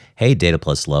Hey, Data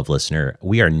Plus Love listener,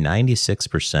 we are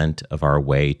 96% of our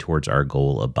way towards our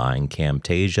goal of buying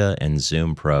Camtasia and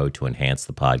Zoom Pro to enhance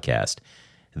the podcast.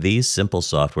 These simple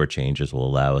software changes will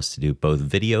allow us to do both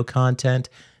video content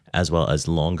as well as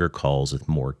longer calls with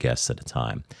more guests at a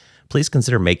time. Please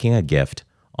consider making a gift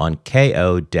on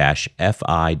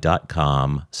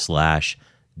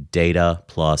ko-fi.com/data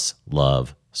plus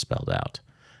love spelled out.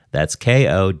 That's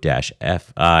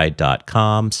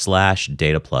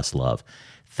ko-fi.com/data plus love.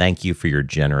 Thank you for your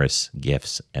generous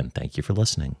gifts, and thank you for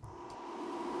listening.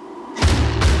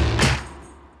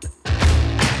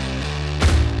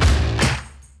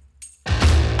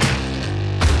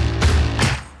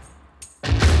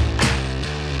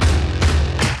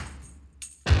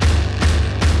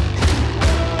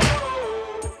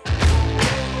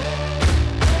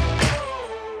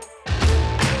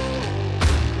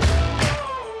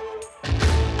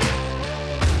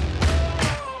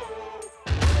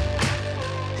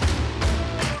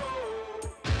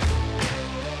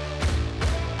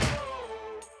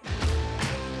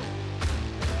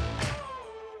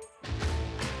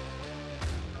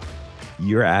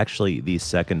 You're actually the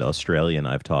second Australian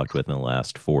I've talked with in the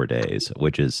last 4 days,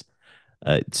 which is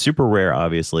super rare,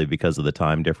 obviously, because of the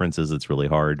time differences. It's really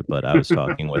hard. But I was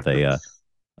talking with a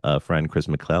friend, Chris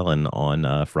McClellan,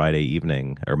 on Friday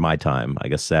evening, or my time, I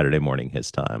guess Saturday morning,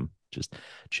 his time. Just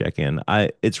check in.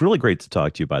 It's really great to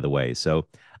talk to you, by the way. So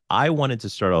I wanted to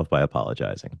start off by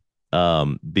apologizing,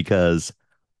 because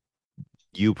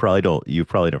you've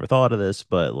probably never thought of this,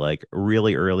 but like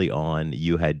really early on,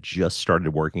 you had just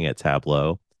started working at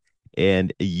Tableau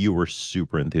and you were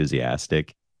super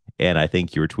enthusiastic. And I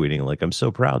think you were tweeting like, "I'm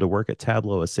so proud to work at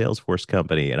Tableau, a Salesforce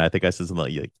company." And I think I said something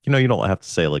like, you don't have to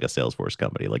say like a Salesforce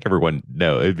company. Like everyone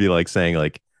know it'd be like saying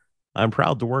like, "I'm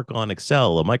proud to work on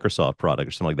Excel, a Microsoft product,"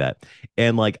 or something like that.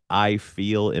 And like I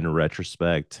feel in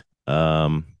retrospect,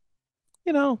 you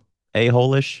know,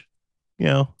 a-hole-ish,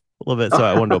 a little bit. So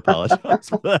I wanted to apologize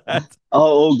for that. Oh,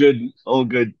 all good, all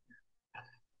good.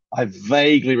 I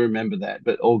vaguely remember that,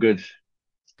 but all good.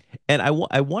 And I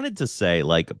wanted to say,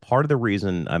 like, part of the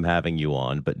reason I'm having you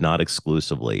on, but not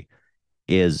exclusively,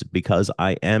 is because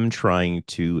I am trying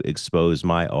to expose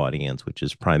my audience, which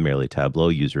is primarily Tableau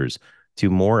users,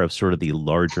 to more of sort of the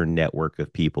larger network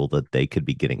of people that they could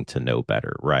be getting to know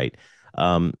better, right?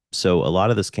 So a lot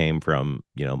of this came from,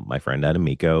 my friend Adam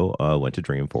Miko went to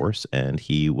Dreamforce and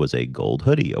he was a Gold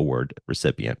Hoodie Award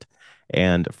recipient.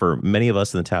 And for many of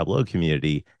us in the Tableau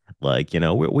community, like,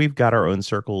 we've got our own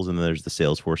circles and there's the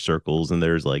Salesforce circles and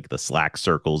there's like the Slack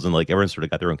circles and like everyone's sort of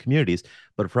got their own communities.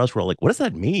 But for us, we're all like, what does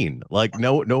that mean? Like,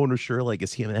 no one was sure. Like,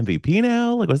 is he an MVP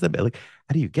now? Like, what's that? Like,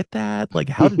 how do you get that? Like,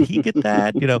 how did he get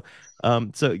that?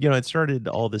 So it started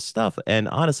all this stuff, and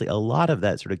honestly, a lot of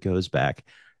that sort of goes back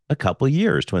a couple of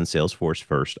years to when Salesforce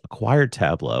first acquired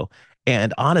Tableau.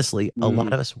 And honestly, a lot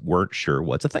Mm, of us weren't sure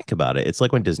what to think about it. It's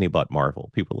like when Disney bought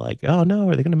Marvel. People were like, oh no,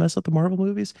 are they going to mess up the Marvel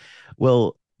movies?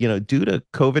 Well, due to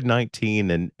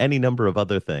COVID-19 and any number of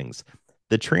other things,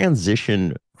 the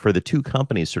transition for the two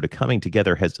companies sort of coming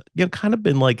together has, kind of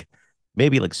been like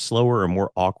maybe like slower or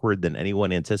more awkward than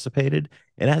anyone anticipated.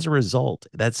 And as a result,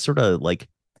 that's sort of like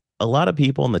a lot of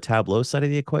people on the Tableau side of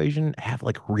the equation have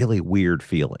like really weird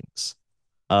feelings.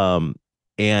 Um,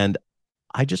 and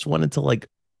I just wanted to like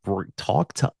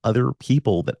talk to other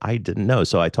people that I didn't know.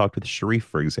 So I talked with Sharif,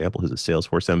 for example, who's a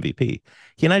Salesforce MVP.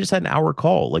 He and I just had an hour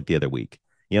call like the other week.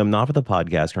 Not for the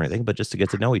podcast or anything, but just to get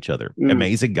to know each other. mm.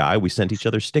 Amazing guy. We sent each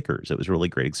other stickers. It was a really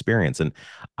great experience. And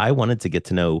I wanted to get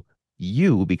to know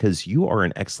you because you are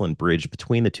an excellent bridge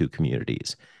between the two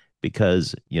communities.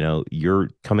 Because, you're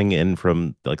coming in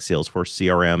from like Salesforce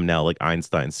CRM, now like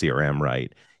Einstein CRM,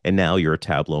 right? And now you're a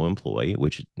Tableau employee,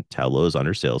 which Tableau is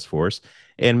under Salesforce.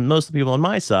 And most of the people on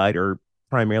my side are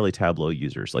primarily Tableau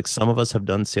users. Like some of us have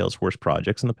done Salesforce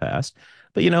projects in the past,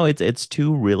 but it's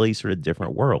two really sort of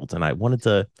different worlds. And I wanted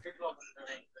to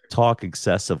talk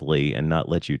excessively and not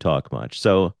let you talk much.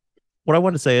 So what I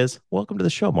want to say is welcome to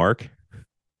the show, Mark.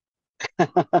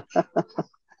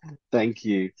 Thank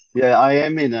you. Yeah, I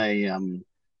am in a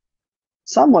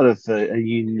somewhat of a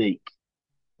unique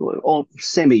or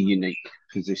semi-unique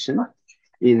position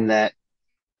in that,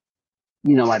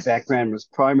 my background was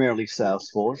primarily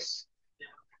Salesforce,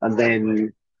 and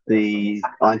then the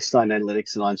Einstein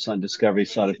Analytics and Einstein Discovery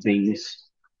side of things,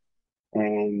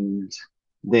 and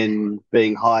then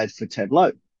being hired for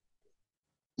Tableau.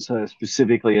 So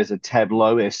specifically as a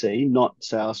Tableau SE, not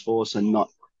Salesforce and not,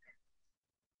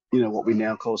 what we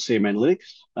now call CM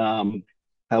Analytics.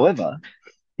 However,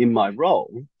 in my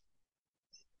role,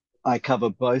 I cover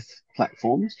both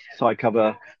platforms. So I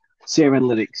cover CM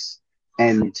Analytics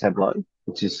and Tableau,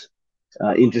 which is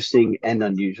interesting and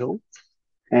unusual.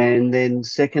 And then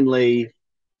secondly,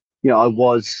 I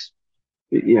was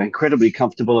incredibly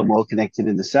comfortable and well connected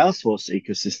in the Salesforce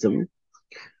ecosystem.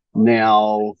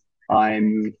 Now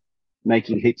I'm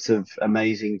making heaps of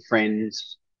amazing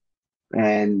friends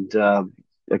and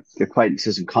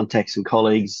acquaintances and contacts and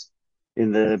colleagues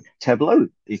in the Tableau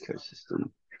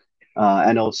ecosystem.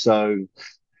 And also,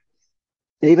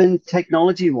 even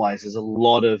technology wise, there's a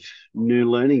lot of new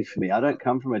learning for me. I don't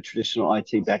come from a traditional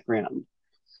IT background.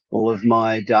 All of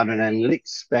my data and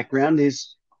analytics background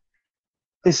is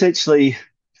essentially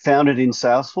founded in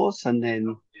Salesforce and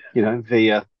then,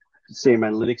 via CM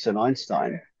Analytics and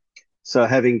Einstein. So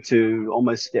having to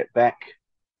almost step back,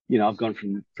 I've gone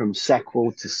from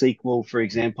SQL to SQL, for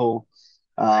example,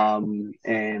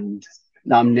 and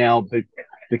I'm now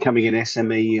becoming an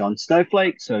SME on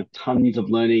Snowflake. So tons of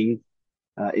learning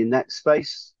in that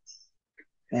space,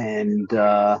 and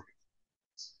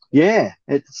yeah,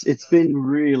 it's been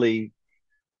really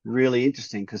really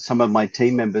interesting because some of my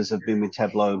team members have been with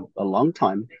Tableau a long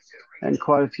time, and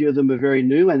quite a few of them are very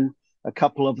new, and a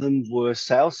couple of them were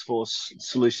Salesforce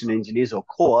solution engineers or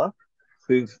core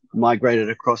who've migrated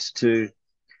across to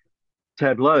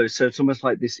Tableau. So it's almost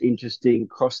like this interesting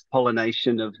cross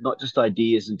pollination of not just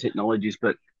ideas and technologies,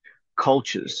 but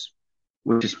cultures,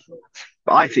 which is,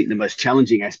 I think, the most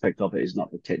challenging aspect of it is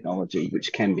not the technology,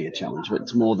 which can be a challenge, but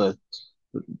it's more the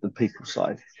people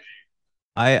side.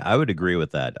 I would agree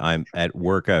with that. I'm at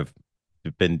work. I've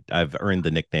earned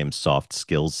the nickname Soft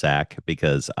Skills Zach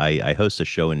because I host a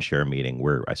show and share meeting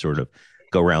where I sort of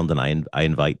go around and I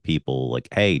invite people like,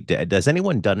 hey, does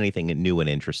anyone done anything new and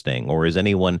interesting, or is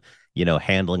anyone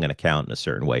handling an account in a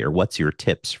certain way, or what's your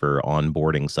tips for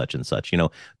onboarding such and such?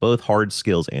 Both hard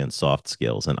skills and soft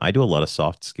skills. And I do a lot of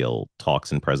soft skill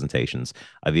talks and presentations.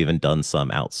 I've even done some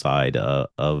outside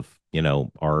of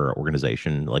our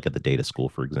organization, like at the data school,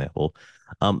 for example,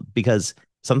 because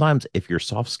sometimes if your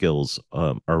soft skills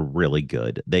are really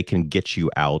good, they can get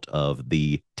you out of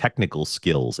the technical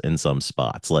skills in some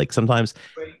spots. Like sometimes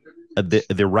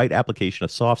the right application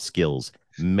of soft skills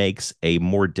makes a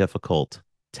more difficult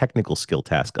technical skill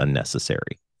task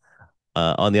unnecessary.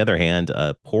 On the other hand,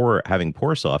 having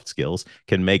poor soft skills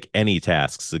can make any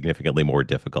task significantly more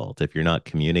difficult. If you're not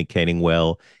communicating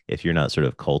well, if you're not sort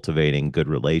of cultivating good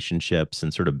relationships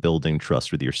and sort of building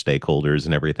trust with your stakeholders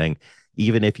and everything,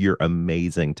 even if you're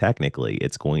amazing technically,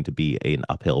 it's going to be an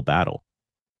uphill battle.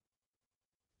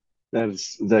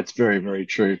 That's very, very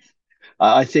true.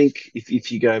 I think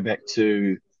if you go back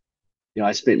to,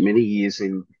 I spent many years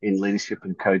in leadership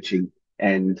and coaching,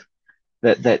 and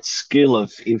that skill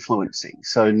of influencing.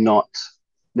 So not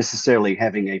necessarily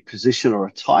having a position or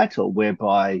a title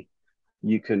whereby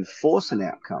you can force an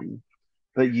outcome,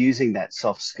 but using that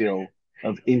soft skill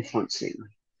of influencing,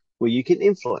 where you can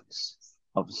influence,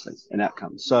 obviously, an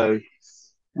outcome. So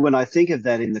when I think of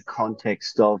that in the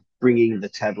context of bringing the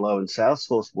Tableau and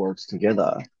Salesforce worlds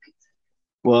together,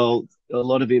 well, a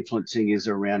lot of influencing is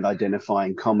around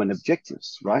identifying common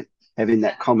objectives, right? Having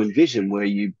that common vision where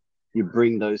you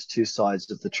bring those two sides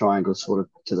of the triangle sort of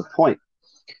to the point.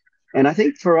 And I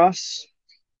think for us,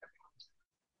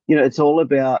 it's all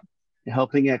about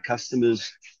helping our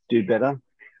customers do better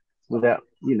without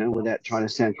trying to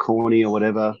sound corny or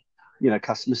whatever.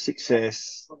 Customer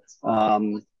success.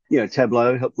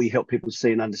 Tableau, we help people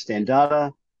see and understand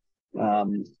data.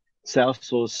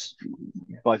 Salesforce,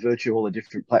 by virtue of all the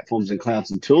different platforms and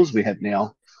clouds and tools we have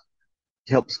now,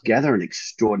 helps gather an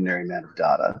extraordinary amount of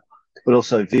data, but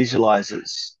also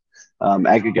visualizes,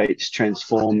 aggregates,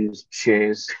 transforms,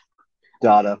 shares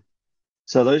data.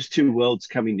 So those two worlds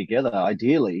coming together,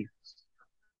 ideally,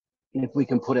 if we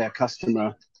can put our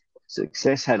customer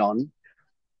success hat on,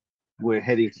 we're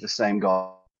heading to the same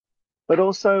goal. But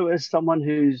also as someone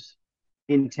who's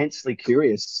intensely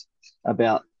curious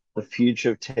about the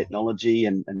future of technology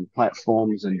and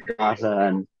platforms and data,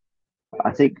 and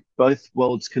I think both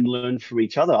worlds can learn from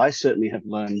each other. I certainly have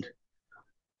learned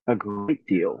a great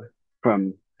deal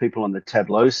from people on the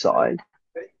Tableau side,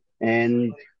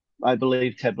 and I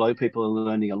believe Tableau people are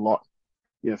learning a lot,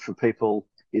 from people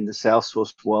in the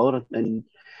Salesforce world, and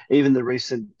even the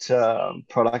recent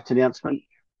product announcement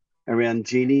around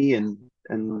Genie and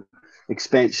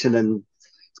expansion and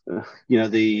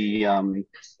the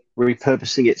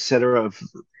repurposing, etc., of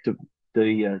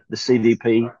the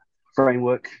CDP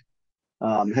framework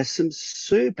has some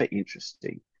super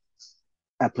interesting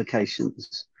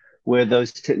applications where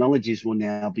those technologies will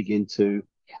now begin to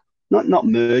not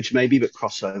merge maybe, but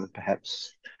crossover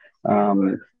perhaps.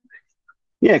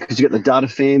 Because you got the data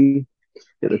fam, you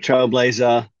got the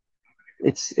Trailblazer.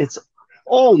 It's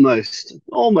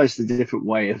almost a different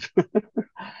way of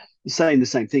saying the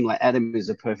same thing. Like Adam is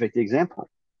a perfect example.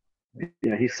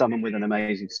 He's someone with an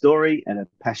amazing story and a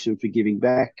passion for giving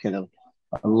back and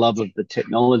a love of the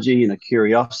technology and a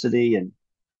curiosity. And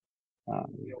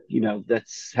um,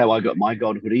 that's how I got my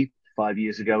gold hoodie 5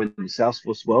 years ago in the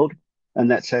Salesforce world,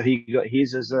 and that's how he got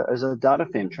his as a data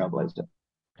fan trailblazer.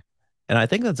 And I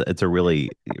think it's a really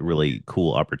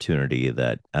cool opportunity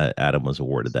that Adam was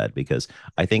awarded that, because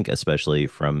I think especially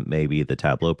from maybe the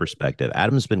Tableau perspective,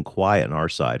 Adam's been quiet on our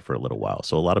side for a little while,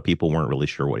 so a lot of people weren't really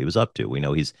sure what he was up to. We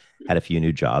know he's had a few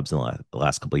new jobs in the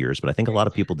last couple of years, but I think a lot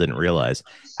of people didn't realize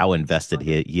how invested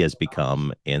he has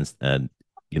become in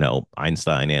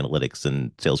Einstein Analytics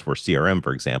and Salesforce CRM,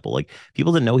 for example. Like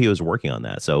people didn't know he was working on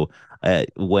that. So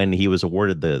when he was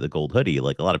awarded the gold hoodie,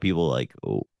 like a lot of people like,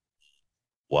 oh,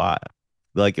 why?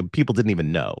 Like people didn't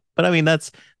even know. But I mean,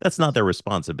 that's not their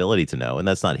responsibility to know, and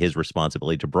that's not his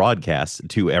responsibility to broadcast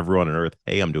to everyone on earth,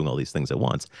 hey, I'm doing all these things at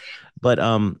once. But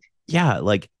yeah,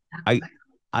 like I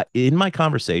in my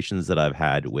conversations that I've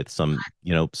had with some of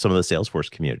the Salesforce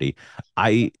community,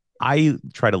 I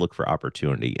try to look for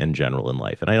opportunity in general in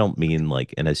life. And I don't mean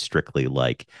like in a strictly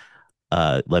like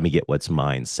let me get what's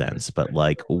mine sense, but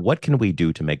like what can we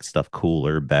do to make stuff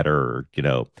cooler, better,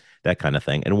 that kind of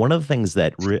thing. And one of the things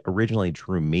that originally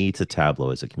drew me to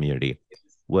Tableau as a community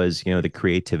was the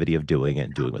creativity of doing it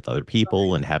and doing it with other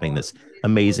people and having this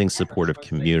amazing supportive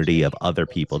community of other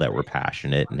people that were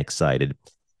passionate and excited.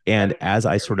 And as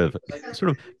I sort of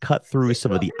cut through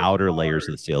some of the outer layers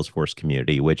of the Salesforce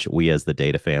community, which we as the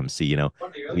data fam see,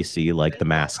 we see like the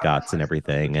mascots and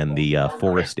everything and the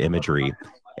forest imagery.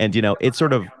 And it's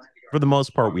sort of, for the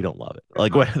most part, we don't love it.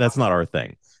 Like that's not our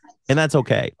thing. And that's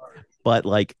okay. But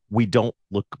like we don't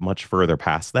look much further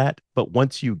past that. But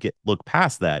once you look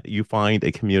past that, you find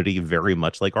a community very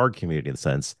much like our community, in the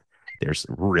sense there's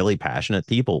really passionate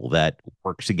people that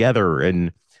work together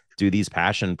and do these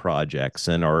passion projects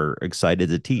and are excited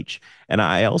to teach. And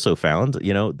I also found,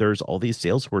 there's all these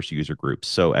Salesforce user groups.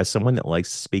 So as someone that likes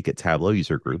to speak at Tableau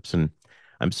user groups, and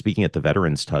I'm speaking at the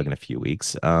Veterans Tug in a few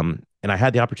weeks, and I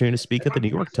had the opportunity to speak at the New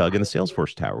York Tug in the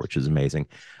Salesforce Tower, which is amazing.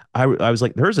 I was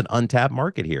like, there's an untapped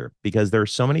market here, because there are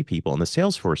so many people on the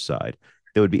Salesforce side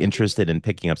that would be interested in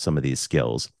picking up some of these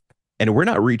skills. And we're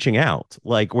not reaching out.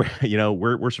 Like we're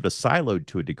sort of siloed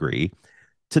to a degree,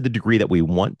 to the degree that we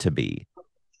want to be.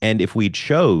 And if we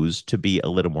chose to be a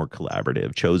little more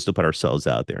collaborative, chose to put ourselves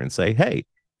out there and say, hey,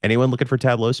 anyone looking for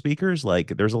Tableau speakers?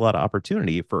 Like there's a lot of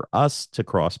opportunity for us to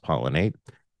cross pollinate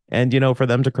and, for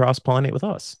them to cross pollinate with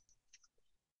us.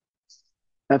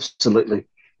 Absolutely,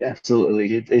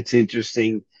 absolutely. It's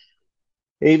interesting.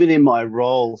 Even in my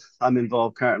role, I'm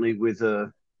involved currently with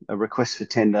a request for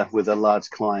tender with a large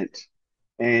client,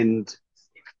 and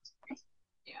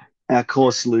our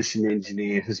core solution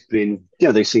engineer has been,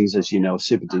 these things, as you know, are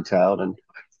super detailed and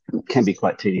can be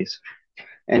quite tedious.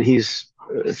 And he's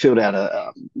filled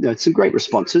out some great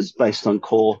responses based on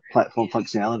core platform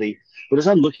functionality. But as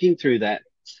I'm looking through that,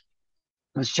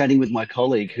 I was chatting with my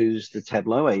colleague who's the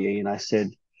Tableau AE, and I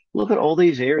said, look at all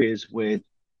these areas where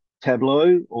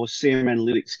Tableau or CRM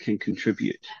Analytics can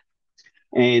contribute.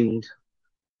 And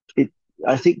it,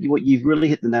 I think what you've really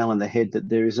hit the nail on the head, that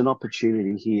there is an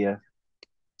opportunity here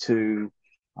to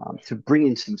bring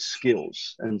in some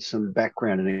skills and some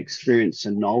background and experience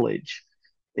and knowledge.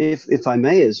 If I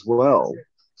may as well,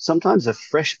 sometimes a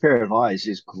fresh pair of eyes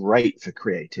is great for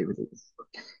creativity.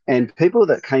 And people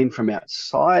that came from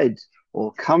outside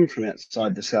or come from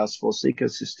outside the Salesforce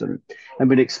ecosystem and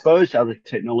been exposed to other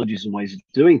technologies and ways of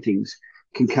doing things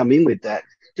can come in with that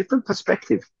different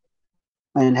perspective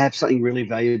and have something really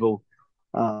valuable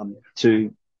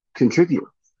to contribute.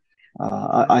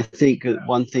 I think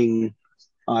one thing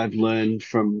I've learned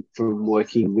from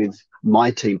working with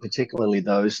my team, particularly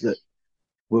those that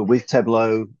were with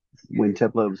Tableau when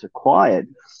Tableau was acquired,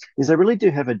 is they really do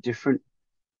have a different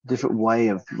way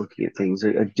of looking at things,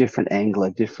 a different angle,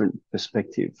 a different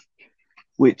perspective.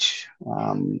 Which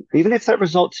even if that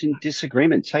results in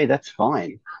disagreements, hey, that's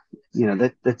fine.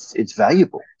 That's it's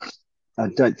valuable. I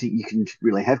don't think you can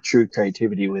really have true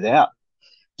creativity without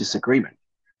disagreement,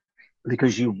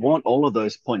 because you want all of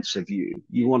those points of view.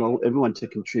 You want everyone to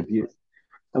contribute.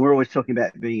 And we're always talking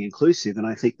about being inclusive. And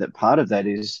I think that part of that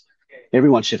is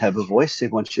everyone should have a voice,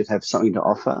 everyone should have something to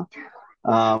offer.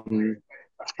 Um,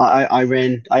 I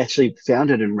actually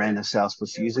founded and ran a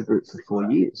Salesforce user group for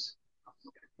 4 years.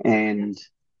 And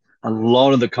a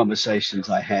lot of the conversations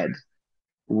I had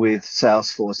with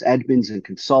Salesforce admins and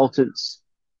consultants,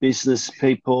 business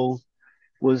people,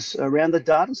 was around the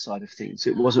data side of things.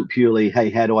 It wasn't purely, hey,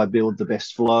 how do I build the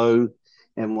best flow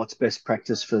and what's best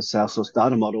practice for Salesforce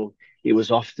data model? It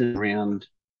was often around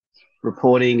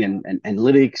reporting and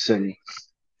analytics and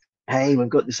hey, we've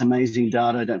got this amazing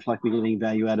data. Don't feel like we're getting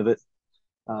value out of it.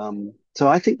 So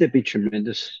I think there'd be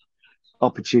tremendous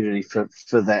opportunity for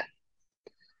that.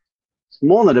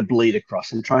 More than a bleed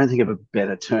across. I'm trying to think of a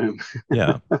better term.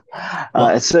 Yeah.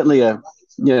 Well, It's certainly a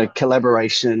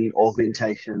collaboration,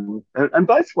 augmentation, and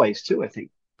both ways too. I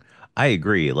think. I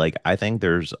agree. Like, I think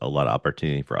there's a lot of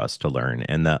opportunity for us to learn,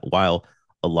 and that while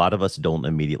a lot of us don't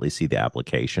immediately see the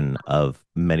application of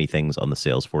many things on the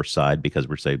Salesforce side because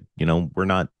we're say, we're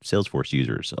not Salesforce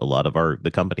users. A lot of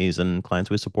the companies and clients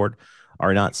we support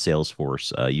are not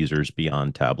Salesforce users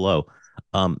beyond Tableau.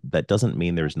 That doesn't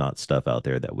mean there's not stuff out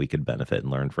there that we could benefit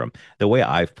and learn from. The way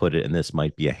I've put it, and this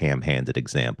might be a ham-handed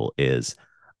example, is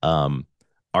um,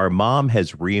 our mom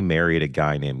has remarried a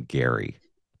guy named Gary.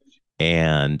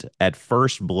 And at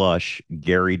first blush,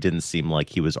 Gary didn't seem like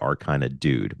he was our kind of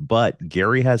dude, but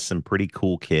Gary has some pretty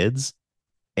cool kids.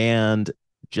 And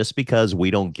just because we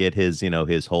don't get his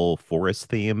whole forest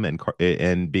theme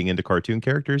and being into cartoon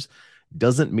characters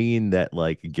doesn't mean that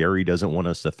like Gary doesn't want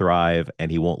us to thrive and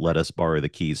he won't let us borrow the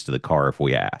keys to the car if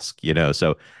we ask.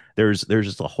 So there's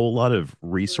just a whole lot of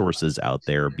resources out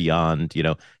there beyond.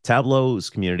 Tableau's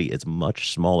community is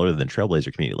much smaller than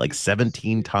Trailblazer community, like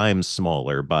 17 times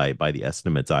smaller by the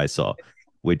estimates I saw,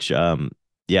 which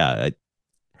yeah,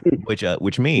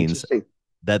 which means Interesting.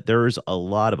 that there's a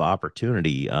lot of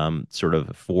opportunity sort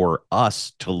of for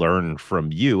us to learn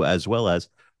from you as well as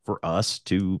for us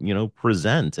to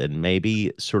present and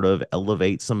maybe sort of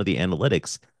elevate some of the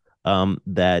analytics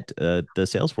that the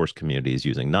Salesforce community is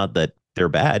using. Not that they're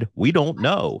bad, we don't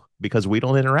know because we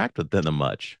don't interact with them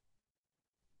much.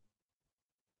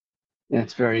 Yeah,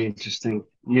 it's very interesting.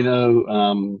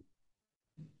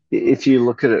 If you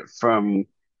look at it from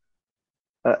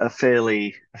a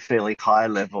fairly high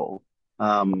level,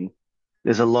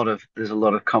 there's a lot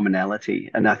of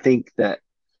commonality, and I think that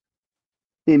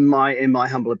in my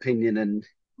humble opinion, and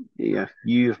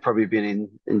you've probably been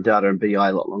in data and BI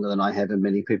a lot longer than I have, and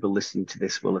many people listening to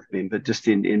this will have been. But just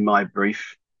in my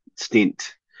brief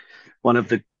stint, one of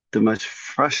the most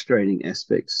frustrating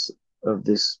aspects of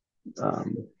this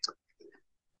um,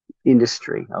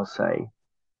 industry, I'll say,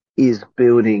 is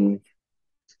building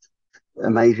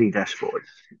amazing dashboards.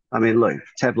 I mean, look,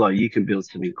 Tableau, you can build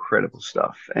some incredible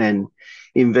stuff, and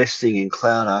investing in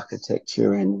cloud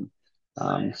architecture and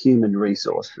human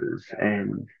resources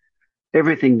and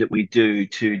everything that we do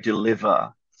to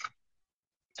deliver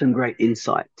some great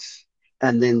insights.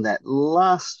 And then that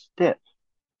last step,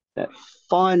 that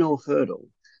final hurdle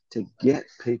to get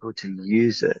people to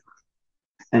use it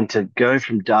and to go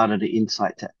from data to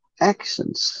insight to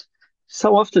actions.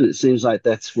 So often it seems like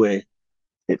that's where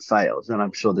it fails. And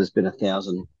I'm sure there's been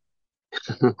 1,000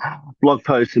 blog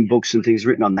posts and books and things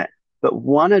written on that. But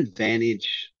one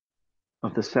advantage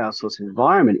of the Salesforce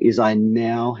environment is I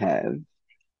now have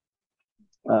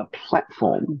a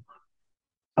platform,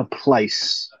 a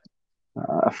place,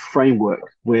 a framework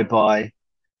whereby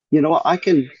what I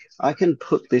can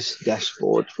put this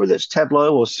dashboard, whether it's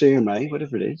Tableau or CMA,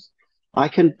 whatever it is, I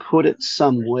can put it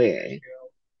somewhere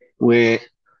where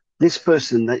this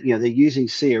person that they're using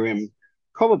CRM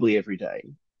probably every day.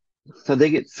 So they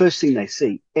get first thing they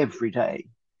see every day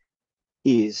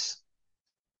is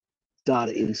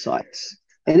data insights.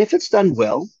 And if it's done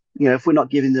well, if we're not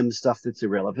giving them stuff that's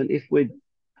irrelevant, if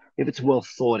it's well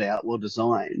thought out, well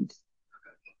designed,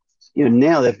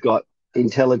 now they've got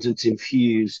intelligence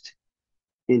infused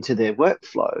into their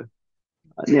workflow.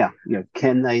 Now,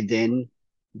 can they then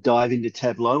dive into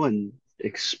Tableau and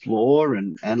explore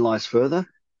and analyze further?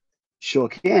 Sure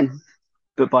can.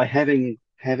 But by having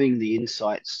the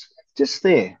insights just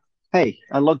there, hey,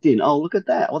 I logged in. Oh, look at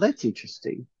that. Oh, that's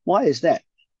interesting. Why is that?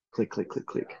 Click, click, click,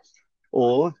 click.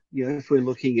 Or, if we're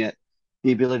looking at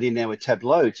the ability now with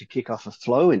Tableau to kick off a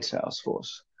flow in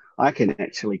Salesforce, I can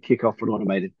actually kick off an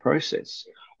automated process.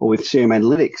 Or with CRM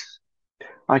Analytics,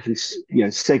 I can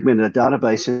segment a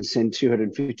database and send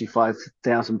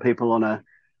 255,000 people on a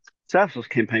Salesforce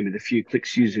campaign with a few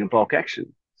clicks using a bulk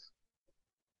action.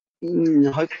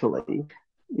 Hopefully,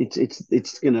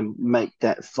 it's going to make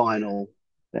that final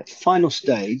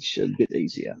stage a bit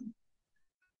easier.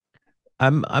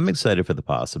 I'm excited for the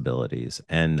possibilities,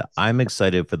 and I'm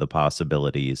excited for the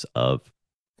possibilities of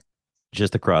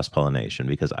just the cross pollination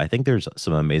because I think there's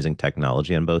some amazing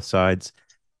technology on both sides.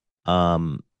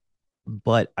 Um,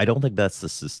 but I don't think that's the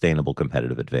sustainable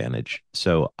competitive advantage.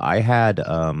 So I had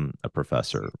a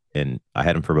professor, and I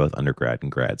had him for both undergrad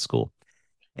and grad school,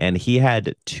 and he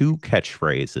had two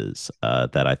catchphrases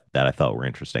that I thought were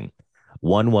interesting.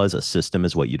 One was a system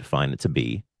is what you define it to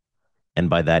be, and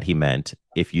by that he meant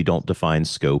if you don't define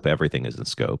scope, everything is in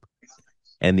scope.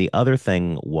 And the other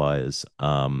thing was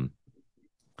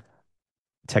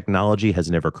technology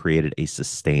has never created a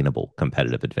sustainable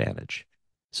competitive advantage.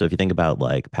 So if you think about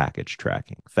like package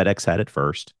tracking, FedEx had it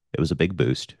first. It was a big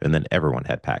boost, and then everyone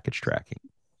had package tracking.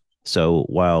 So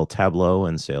while Tableau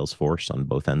and Salesforce on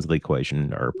both ends of the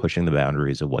equation are pushing the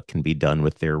boundaries of what can be done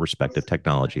with their respective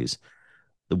technologies,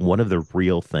 one of the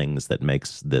real things that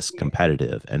makes this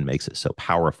competitive and makes it so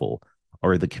powerful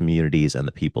are the communities and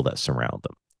the people that surround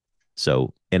them.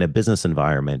 So, in a business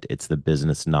environment, it's the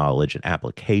business knowledge and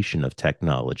application of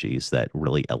technologies that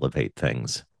really elevate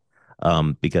things.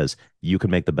 Because you can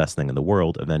make the best thing in the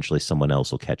world, eventually someone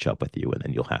else will catch up with you, and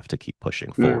then you'll have to keep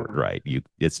pushing forward, Mm. right?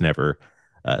 It's never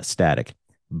static,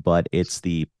 but it's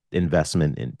the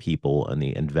investment in people and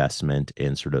the investment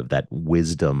in sort of that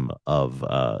wisdom of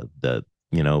the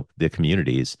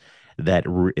communities that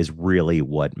is really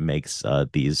what makes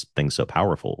these things so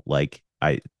powerful. Like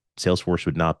I Salesforce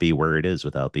would not be where it is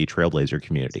without the Trailblazer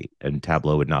community, and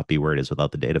Tableau would not be where it is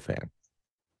without the data fan.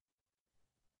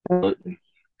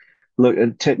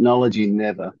 Look, technology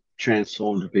never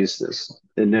transformed a business.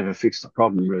 It never fixed the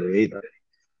problem really either.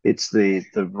 It's the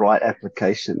right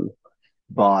application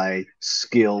by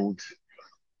skilled,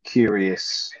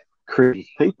 curious, creative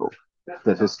people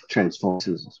that has transformed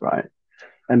businesses, right?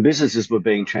 And businesses were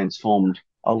being transformed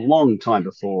a long time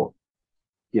before,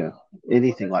 you know,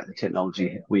 anything like the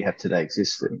technology we have today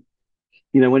existed.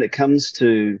 When it comes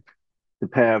to the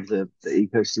power of the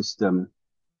ecosystem,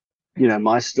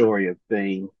 my story of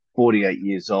being 48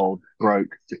 years old,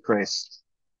 broke, depressed,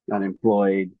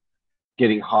 unemployed,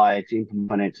 getting hired into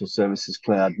financial services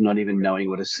cloud, not even knowing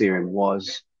what a CRM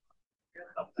was.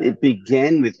 It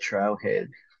began with Trailhead,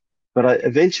 but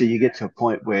eventually you get to a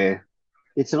point where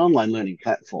it's an online learning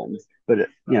platform, but it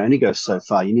only goes so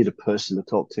far. You need a person to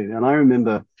talk to. And I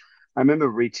remember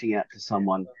reaching out to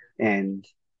someone, and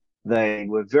they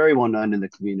were very well known in the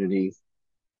community.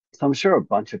 So I'm sure a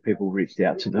bunch of people reached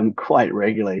out to them quite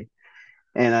regularly.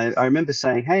 And I remember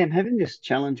saying, "Hey, I'm having this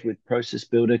challenge with Process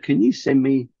Builder. Can you send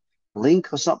me a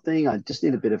link or something? I just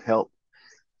need a bit of help."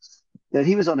 That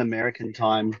he was on American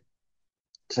time,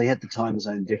 so he had the time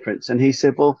zone difference. And he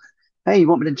said, "Well, hey, you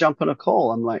want me to jump on a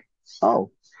call?" I'm like,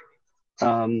 "Oh,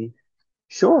 um,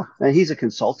 sure." And he's a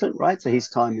consultant, right? So his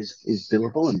time is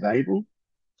billable and valuable.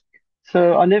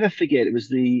 So I never forget. It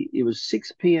was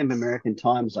 6 p.m. American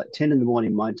time. It was like 10 in the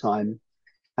morning my time,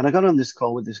 and I got on this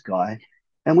call with this guy,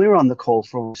 and we were on the call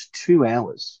for almost 2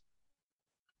 hours.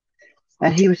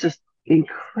 And he was just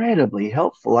incredibly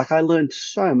helpful. Like I learned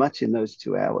so much in those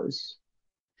 2 hours.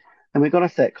 And we got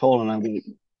off that call and I went,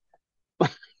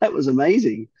 that was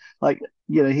amazing. Like,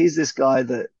 here's this guy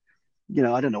that,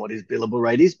 I don't know what his billable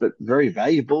rate is, but very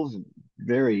valuable,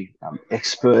 very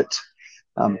expert,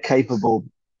 capable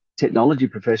technology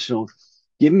professional.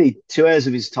 Give me 2 hours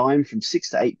of his time from 6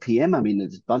 to 8 p.m. I mean,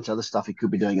 there's a bunch of other stuff he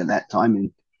could be doing at that time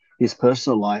in his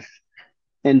personal life.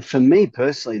 And for me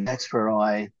personally, that's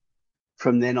where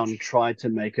from then on, try to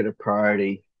make it a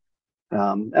priority.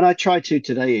 And I try to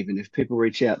today, even if people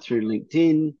reach out through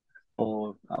LinkedIn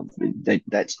or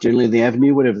that's generally the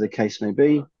avenue, whatever the case may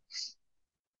be.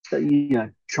 But,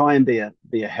 try and be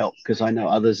a help because I know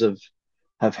others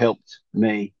have helped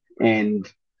me. And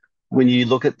when you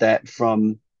look at that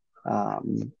from a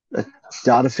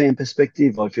data fan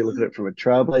perspective, or if you look at it from a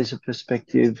Trailblazer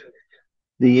perspective,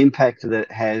 the impact that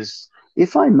it has,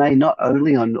 if I may, not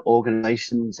only on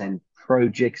organizations and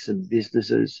projects and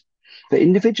businesses, but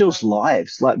individuals'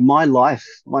 lives. Like my life,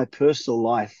 my personal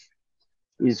life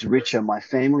is richer. My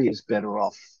family is better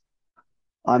off.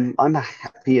 I'm a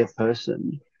happier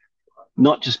person,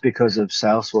 not just because of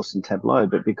Salesforce and Tableau,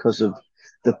 but because of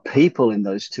the people in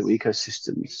those two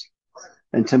ecosystems.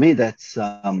 And to me, that's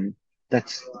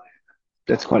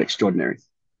that's quite extraordinary.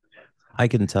 I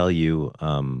can tell you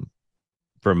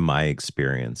from my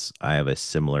experience, I have a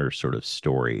similar sort of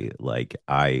story. Like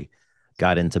I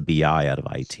got into BI out of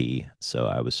IT, so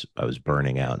I was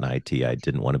burning out in IT. I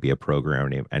didn't want to be a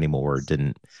programmer anymore.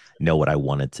 Didn't know what I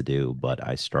wanted to do, but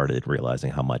I started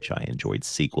realizing how much I enjoyed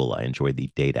SQL. I enjoyed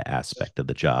the data aspect of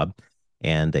the job.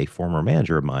 And a former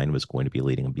manager of mine was going to be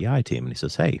leading a BI team, and he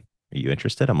says, "Hey, are you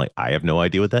interested?" I'm like, "I have no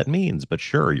idea what that means, but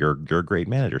sure, you're a great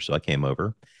manager." So I came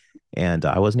over and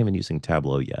I wasn't even using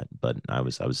Tableau yet, but I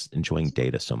was enjoying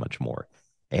data so much more.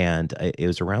 And it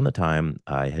was around the time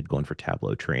I had gone for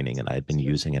Tableau training, and I had been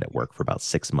using it at work for about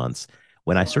 6 months.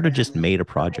 When I sort of just made a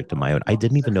project of my own, I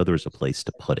didn't even know there was a place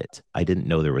to put it. I didn't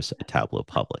know there was a Tableau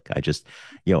public. I just,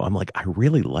 I'm like, I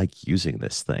really like using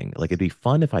this thing. Like it'd be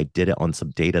fun if I did it on some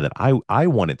data that I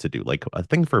wanted to do, like a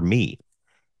thing for me.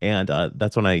 And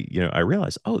that's when I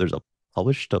realized, oh, there's a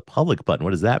publish to public button.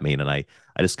 What does that mean? And I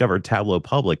discovered Tableau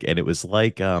Public, and it was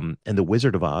like in the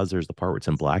Wizard of Oz, there's the part where it's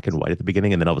in black and white at the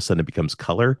beginning, and then all of a sudden it becomes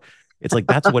color. It's like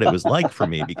that's what it was like for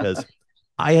me because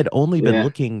I had only been Yeah.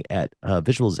 looking at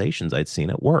visualizations I'd seen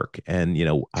at work, and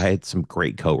I had some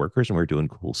great coworkers and we were doing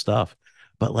cool stuff,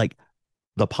 but like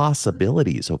the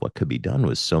possibilities of what could be done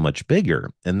was so much bigger.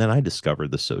 And then I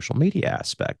discovered the social media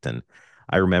aspect, and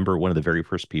I remember one of the very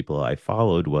first people I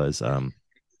followed was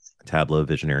Tableau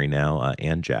visionary now,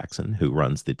 Ann Jackson, who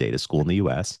runs the data school in the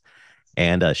US.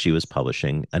 And she was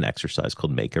publishing an exercise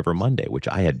called Makeover Monday, which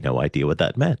I had no idea what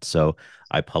that meant. So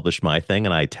I published my thing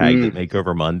and I tagged it Mm,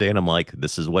 Makeover Monday. And I'm like,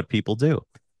 this is what people do.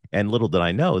 And little did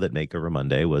I know that Makeover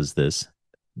Monday was this,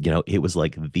 it was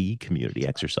like the community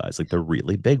exercise, like the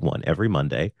really big one every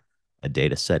Monday, a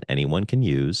data set anyone can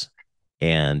use.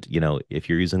 And, if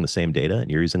you're using the same data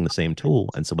and you're using the same tool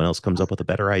and someone else comes up with a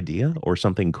better idea or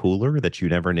something cooler that you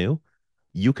never knew,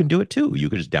 you can do it too. You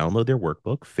can just download their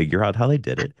workbook, figure out how they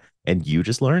did it, and you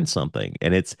just learn something.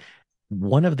 And it's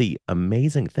one of the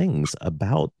amazing things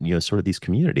about, sort of these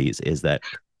communities is that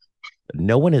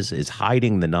no one is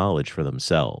hiding the knowledge for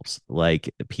themselves.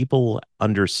 Like people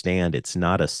understand it's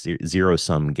not a zero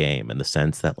sum game in the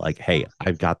sense that like, hey,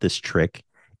 I've got this trick.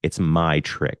 It's my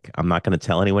trick. I'm not going to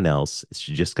tell anyone else. It's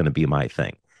just going to be my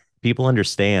thing. People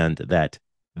understand that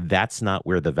that's not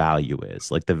where the value is.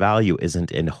 Like the value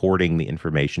isn't in hoarding the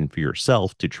information for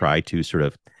yourself to try to sort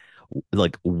of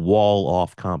like wall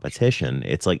off competition.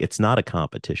 It's like it's not a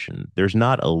competition. There's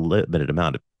not a limited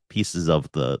amount of pieces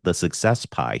of the success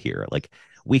pie here. Like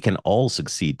we can all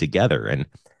succeed together. And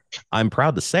I'm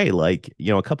proud to say, like,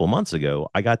 a couple months ago,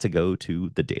 I got to go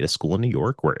to the data school in New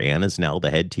York where Anne is now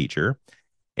the head teacher.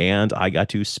 And I got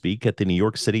to speak at the New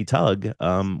York City Tug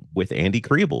with Andy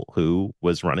Kriebel, who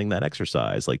was running that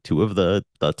exercise, like two of the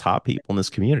top people in this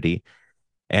community.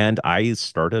 And I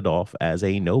started off as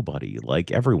a nobody,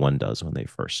 like everyone does when they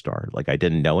first start. Like I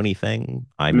didn't know anything.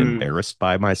 I'm mm. embarrassed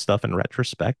by my stuff in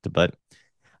retrospect, but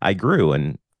I grew,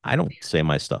 and I don't say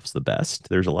my stuff's the best.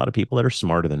 There's a lot of people that are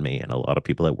smarter than me and a lot of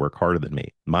people that work harder than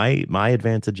me. My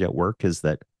advantage at work is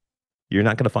that you're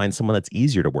not going to find someone that's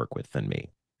easier to work with than me.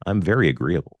 I'm very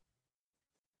agreeable.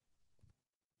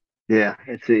 Yeah,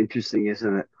 it's interesting,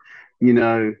 isn't it? You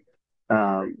know,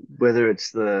 whether it's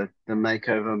the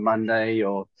Makeover Monday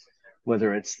or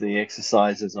whether it's the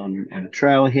exercises on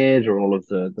Trailhead or all of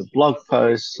the blog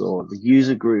posts or the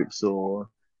user groups or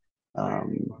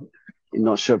um, I'm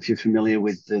not sure if you're familiar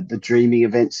with the dreaming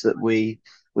events that we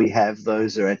have.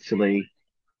 Those are actually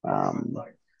um,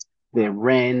 they're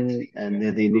ran and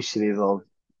they're the initiative of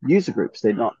user groups.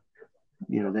 They're not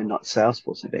they're not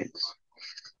Salesforce events.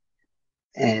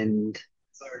 And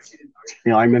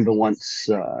I remember once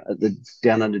at the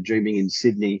Down Under Dreaming in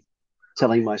Sydney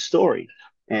telling my story.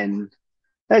 And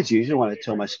as usual, when I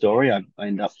tell my story, I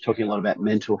end up talking a lot about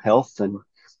mental health and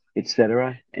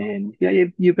etc. And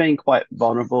you're being quite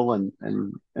vulnerable and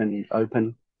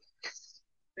open.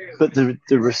 But the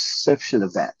reception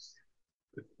of that,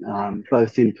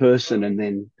 both in person and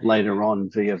then later on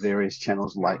via various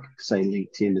channels like, say,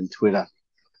 LinkedIn and Twitter,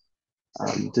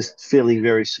 just feeling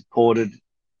very supported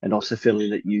and also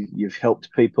feeling that you've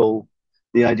helped people.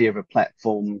 The idea of a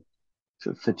platform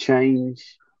for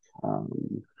change.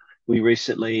 Um, we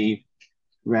recently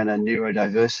ran a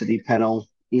neurodiversity panel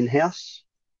in house,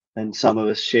 and some of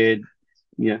us shared,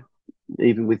 you know,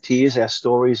 even with tears, our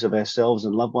stories of ourselves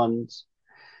and loved ones.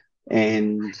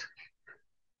 And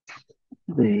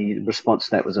the response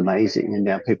to that was amazing. And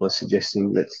now people are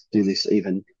suggesting let's do this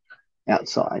even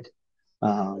outside.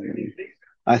 Um,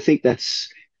 I think that's,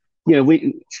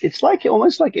 it's like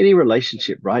almost like any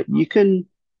relationship, right? You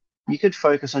could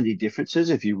focus on your differences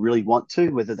if you really want to,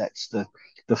 whether that's the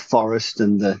forest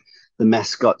and the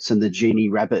mascots and the genie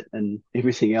rabbit and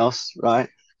everything else, right?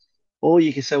 Or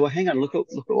you can say, well, hang on, look at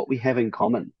what we have in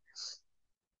common.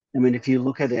 I mean, if you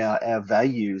look at our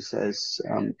values as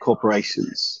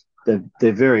corporations,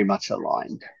 they're very much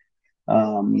aligned.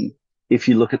 Um, if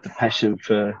you look at the passion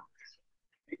for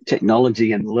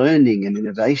technology and learning and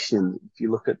innovation, if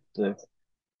you look at the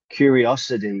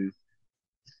curiosity,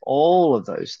 all of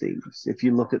those things, if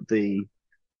you look at the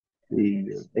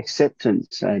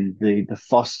acceptance and the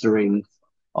fostering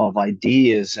of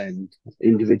ideas and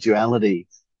individuality.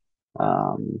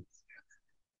 Um,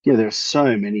 there are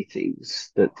so many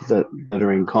things that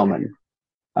are in common.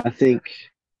 I think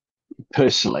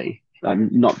personally, I'm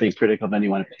not being critical of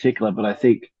anyone in particular, but I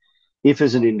think if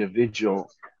as an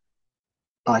individual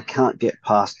I can't get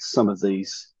past some of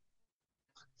these,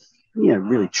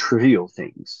 really trivial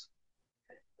things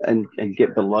and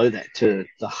get below that to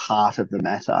the heart of the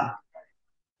matter,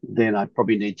 then I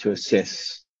probably need to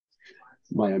assess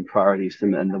my own priorities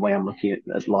and the way I'm looking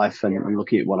at life and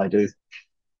looking at what I do.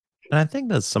 And I think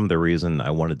that's some of the reason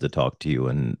I wanted to talk to you,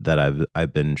 and that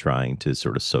I've been trying to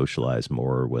sort of socialize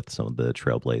more with some of the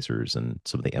trailblazers and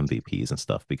some of the MVPs and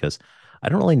stuff, because I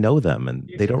don't really know them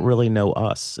and they don't really know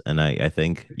us. And I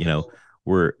think,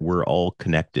 we're all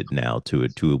connected now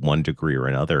to one degree or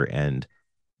another. And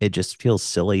it just feels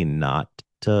silly not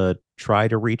to try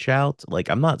to reach out. Like,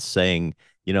 I'm not saying,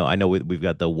 I know we've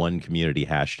got the one community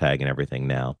hashtag and everything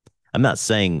now. I'm not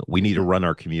saying we need to run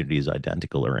our communities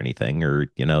identical or anything, or,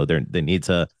 they need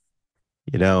to,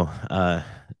 you know, uh,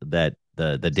 that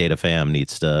the data fam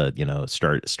needs to,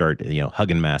 start,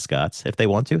 hugging mascots if they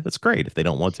want to. That's great. If they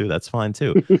don't want to, that's fine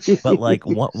too. But like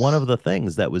one of the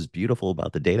things that was beautiful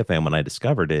about the data fam when I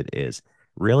discovered it is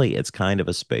really it's kind of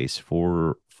a space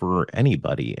for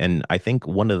anybody. And I think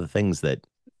one of the things that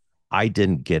I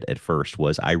didn't get at first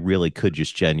was I really could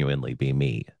just genuinely be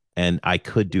me. And I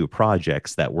could do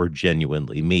projects that were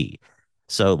genuinely me.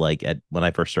 So like when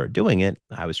I first started doing it,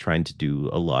 I was trying to do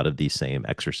a lot of these same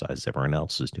exercises everyone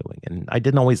else was doing. And I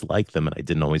didn't always like them and I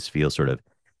didn't always feel sort of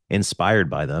inspired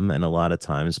by them. And a lot of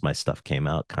times my stuff came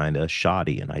out kind of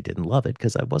shoddy and I didn't love it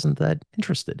because I wasn't that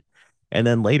interested. And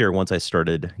then later, once I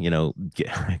started,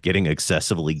 getting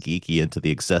excessively geeky into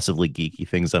the excessively geeky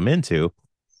things I'm into,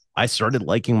 I started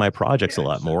liking my projects a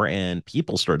lot more, and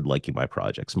people started liking my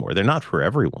projects more. They're not for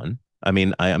everyone. I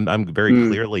mean, I'm very Mm.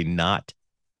 clearly not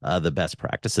the best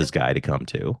practices guy to come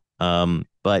to.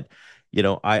 But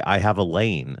I have a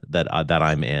lane that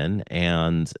I'm in,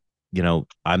 and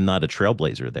I'm not a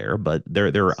trailblazer there, but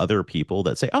there are other people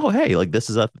that say, oh, hey, like this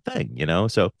is a thing.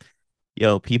 So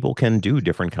people can do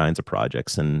different kinds of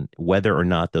projects, and whether or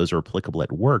not those are applicable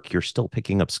at work, you're still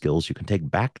picking up skills you can take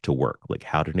back to work, like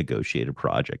how to negotiate a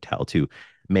project, how to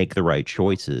make the right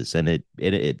choices. And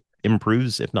it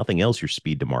improves, if nothing else, your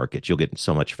speed to market. You'll get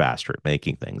so much faster at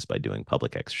making things by doing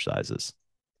public exercises.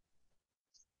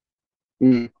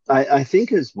 I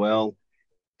think as well,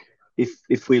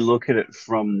 if we look at it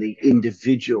from the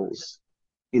individuals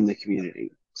in the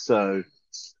community, so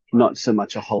not so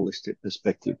much a holistic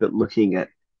perspective, but looking at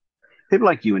people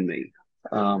like you and me,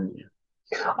 um,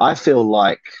 I feel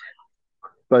like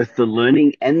both the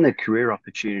learning and the career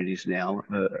opportunities now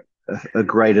are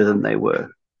greater than they were.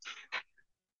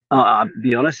 I'll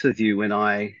be honest with you, when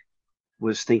I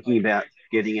was thinking about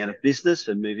getting out of business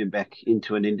and moving back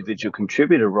into an individual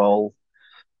contributor role,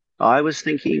 I was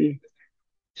thinking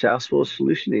Salesforce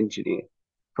solution engineer,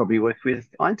 probably work with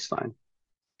Einstein.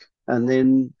 And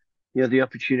then, the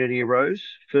opportunity arose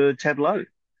for Tableau.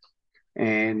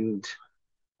 And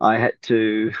I had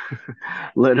to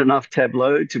learn enough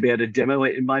Tableau to be able to demo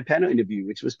it in my panel interview,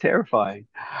 which was terrifying.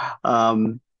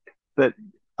 But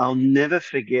I'll never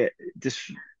forget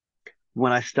just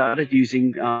when I started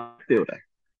using Builder,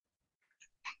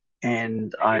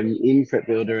 and I'm in Prep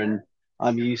Builder, and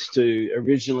I'm used to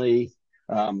originally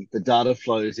the data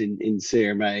flows in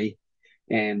CRMA,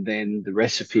 and then the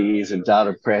recipes and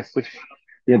data prep, which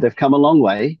they've come a long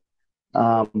way.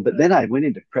 But then I went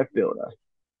into Prep Builder,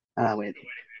 and I went,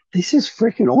 this is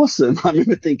freaking awesome. I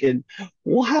remember thinking,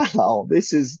 wow,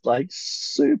 this is like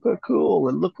super cool,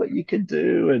 and look what you can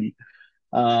do. And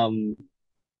um,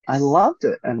 I loved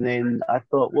it. And then I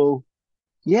thought, well,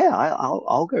 yeah,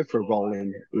 I'll go for a role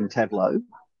in Tableau,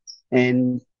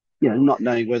 and not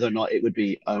knowing whether or not it would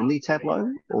be only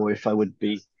Tableau or if I would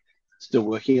be still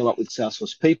working a lot with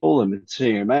Salesforce people and with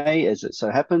CMA, as it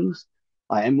so happens.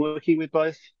 I am working with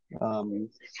both, um,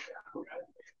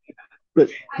 but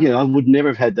I would never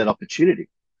have had that opportunity,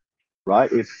 right?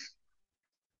 If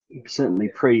certainly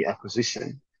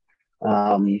pre-acquisition,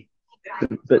 um,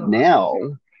 but now,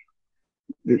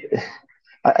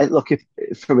 look, if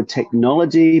from a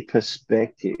technology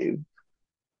perspective,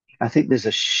 I think there's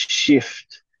a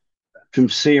shift from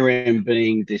CRM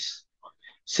being this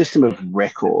system of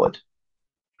record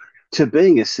to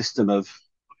being a system of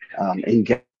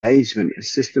engagement, a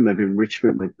system of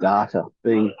enrichment with data.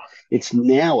 It's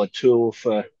now a tool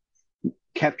for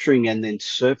capturing and then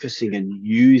surfacing and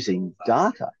using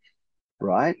data,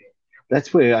 right?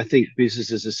 That's where I think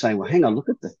businesses are saying, well, hang on, look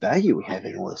at the value we have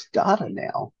in all this data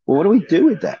now. Well, what do we do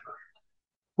with that?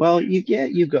 Well, you've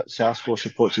got Salesforce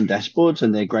reports and dashboards,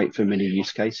 and they're great for many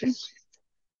use cases.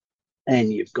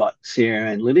 And you've got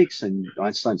CRM Analytics and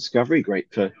Einstein Discovery,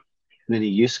 great for many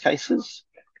use cases.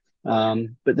 But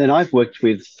then I've worked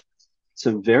with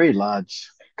some very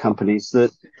large companies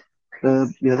that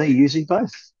they're using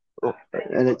both,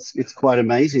 and it's quite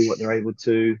amazing what they're able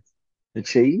to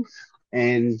achieve.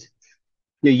 And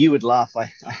you would laugh.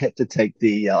 I had to take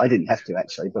I didn't have to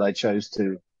actually, but I chose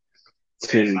to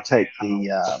take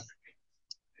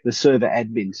the server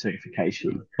admin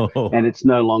certification, Oh, and it's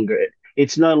no longer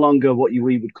what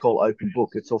we would call open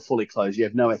book. It's all fully closed. You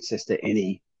have no access to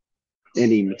any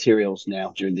materials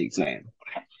now during the exam.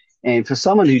 And for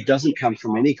someone who doesn't come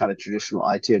from any kind of traditional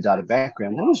IT or data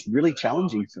background, that was really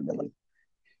challenging for me.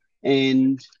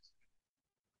 And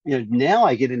now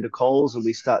I get into calls and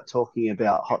we start talking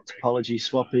about hot topology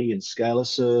swapping and scalar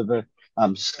server,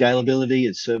 scalability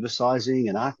and server sizing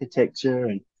and architecture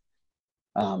and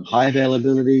high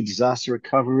availability, disaster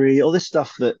recovery, all this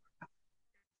stuff that,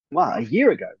 wow, a year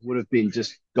ago would have been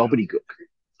just gobbledygook.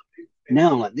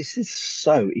 Now I'm like, this is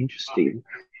so interesting.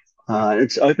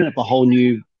 It's opened up a whole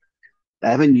new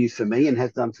avenue for me and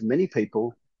has done for many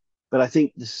people. But I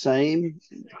think the same,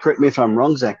 correct me if I'm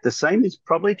wrong, Zach, the same is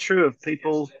probably true of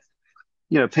people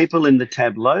in the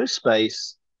Tableau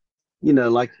space,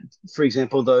 like, for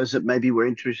example, those that maybe were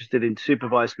interested in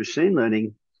supervised machine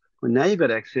learning, well, now you've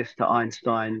got access to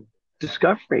Einstein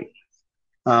Discovery.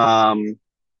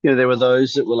 There were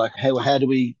those that were like, hey, well, how do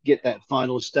we get that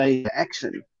final stage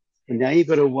action? And now you've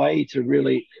got a way to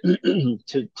really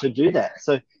to do that.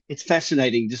 So it's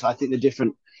fascinating, just I think the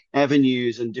different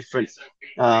avenues and different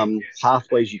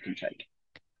pathways you can take.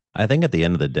 I think at the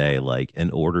end of the day, like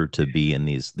in order to be in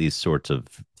these sorts of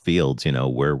fields,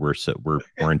 where we're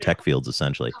in tech fields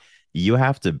essentially, you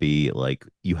have to be like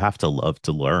you have to love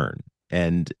to learn,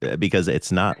 and because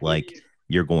it's not like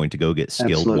you're going to go get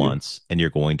skilled Absolutely. once and you're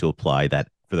going to apply that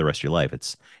for the rest of your life.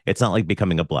 It's not like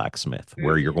becoming a blacksmith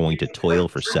where you're going to toil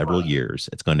for several years.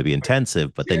 It's going to be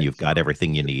intensive, but then you've got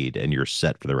everything you need and you're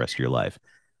set for the rest of your life.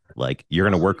 Like you're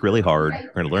going to work really hard,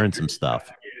 you're going to learn some stuff,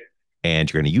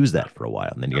 and you're going to use that for a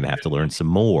while, and then you're going to have to learn some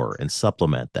more and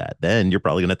supplement that. Then you're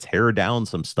probably going to tear down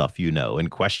some stuff,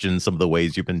 and question some of the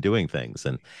ways you've been doing things.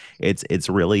 And it's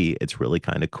really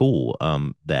kind of cool,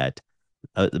 that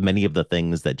many of the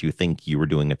things that you think you were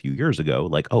doing a few years ago,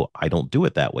 like, oh, I don't do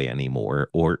it that way anymore,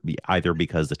 or either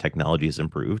because the technology has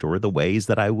improved or the ways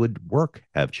that I would work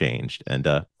have changed. And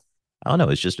I don't know.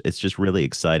 It's just really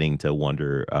exciting to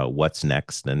wonder what's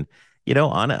next. And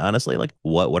honestly, like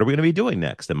what are we going to be doing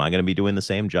next? Am I going to be doing the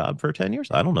same job for 10 years?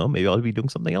 I don't know. Maybe I'll be doing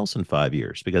something else in 5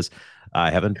 years because I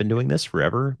haven't been doing this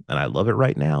forever and I love it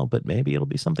right now, but maybe it'll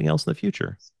be something else in the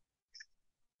future.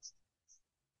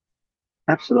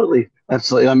 Absolutely.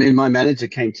 Absolutely. I mean, my manager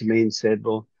came to me and said,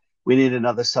 well, we need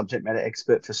another subject matter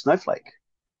expert for Snowflake.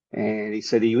 And he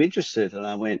said, are you interested? And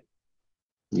I went,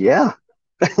 yeah.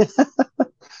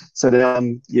 So now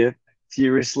I'm, yeah,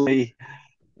 furiously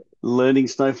learning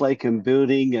Snowflake and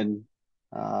building. And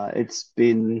it's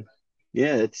been,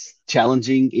 yeah, it's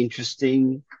challenging,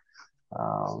 interesting.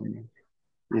 Um,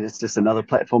 it's just another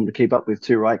platform to keep up with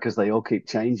too, right? Because they all keep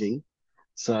changing.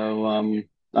 So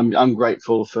I'm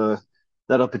grateful for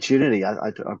that opportunity.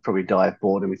 I'd probably die of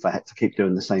boredom if I had to keep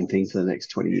doing the same thing for the next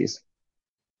 20 years.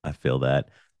 I feel that.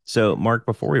 So, Mark,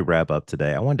 before we wrap up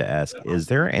today, I wanted to ask, is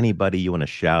there anybody you want to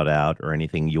shout out or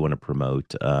anything you want to promote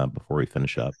before we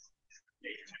finish up?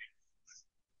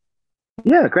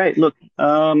 Yeah, great. Look,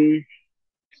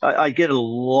 I get a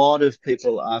lot of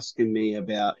people asking me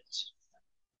about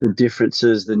the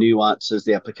differences, the nuances,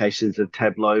 the applications of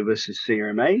Tableau versus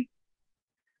CRMA.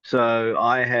 So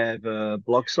I have a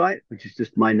blog site, which is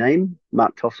just my name,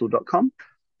 marktossell.com.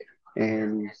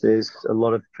 And there's a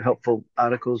lot of helpful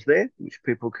articles there, which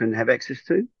people can have access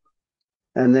to.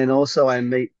 And then also I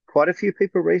meet quite a few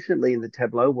people recently in the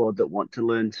Tableau world that want to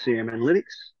learn CRM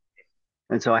analytics.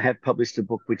 And so I have published a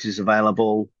book which is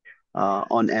available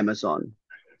on Amazon,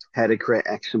 How to Create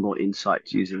Actionable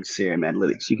Insights Using CRM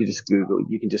Analytics. You can just Google,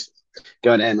 you can just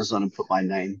go to Amazon and put my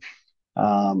name.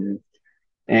 Um,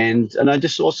 and I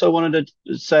just also wanted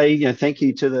to say, thank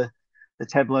you to the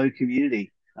Tableau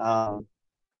community.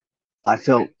 I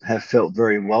have felt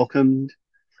very welcomed.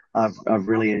 I've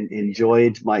really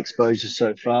enjoyed my exposure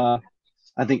so far.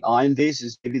 I think IronViz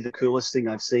is maybe the coolest thing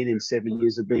I've seen in 7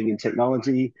 years of being in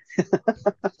technology.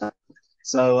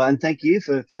 So, and thank you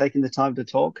for taking the time to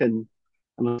talk, and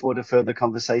I look forward to further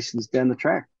conversations down the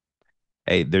track.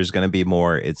 Hey, there's going to be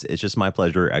more. It's just my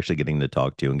pleasure actually getting to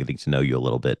talk to you and getting to know you a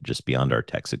little bit just beyond our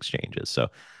text exchanges. So,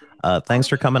 thanks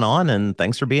for coming on and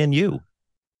thanks for being you.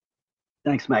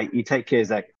 Thanks, mate. You take care,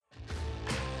 Zach.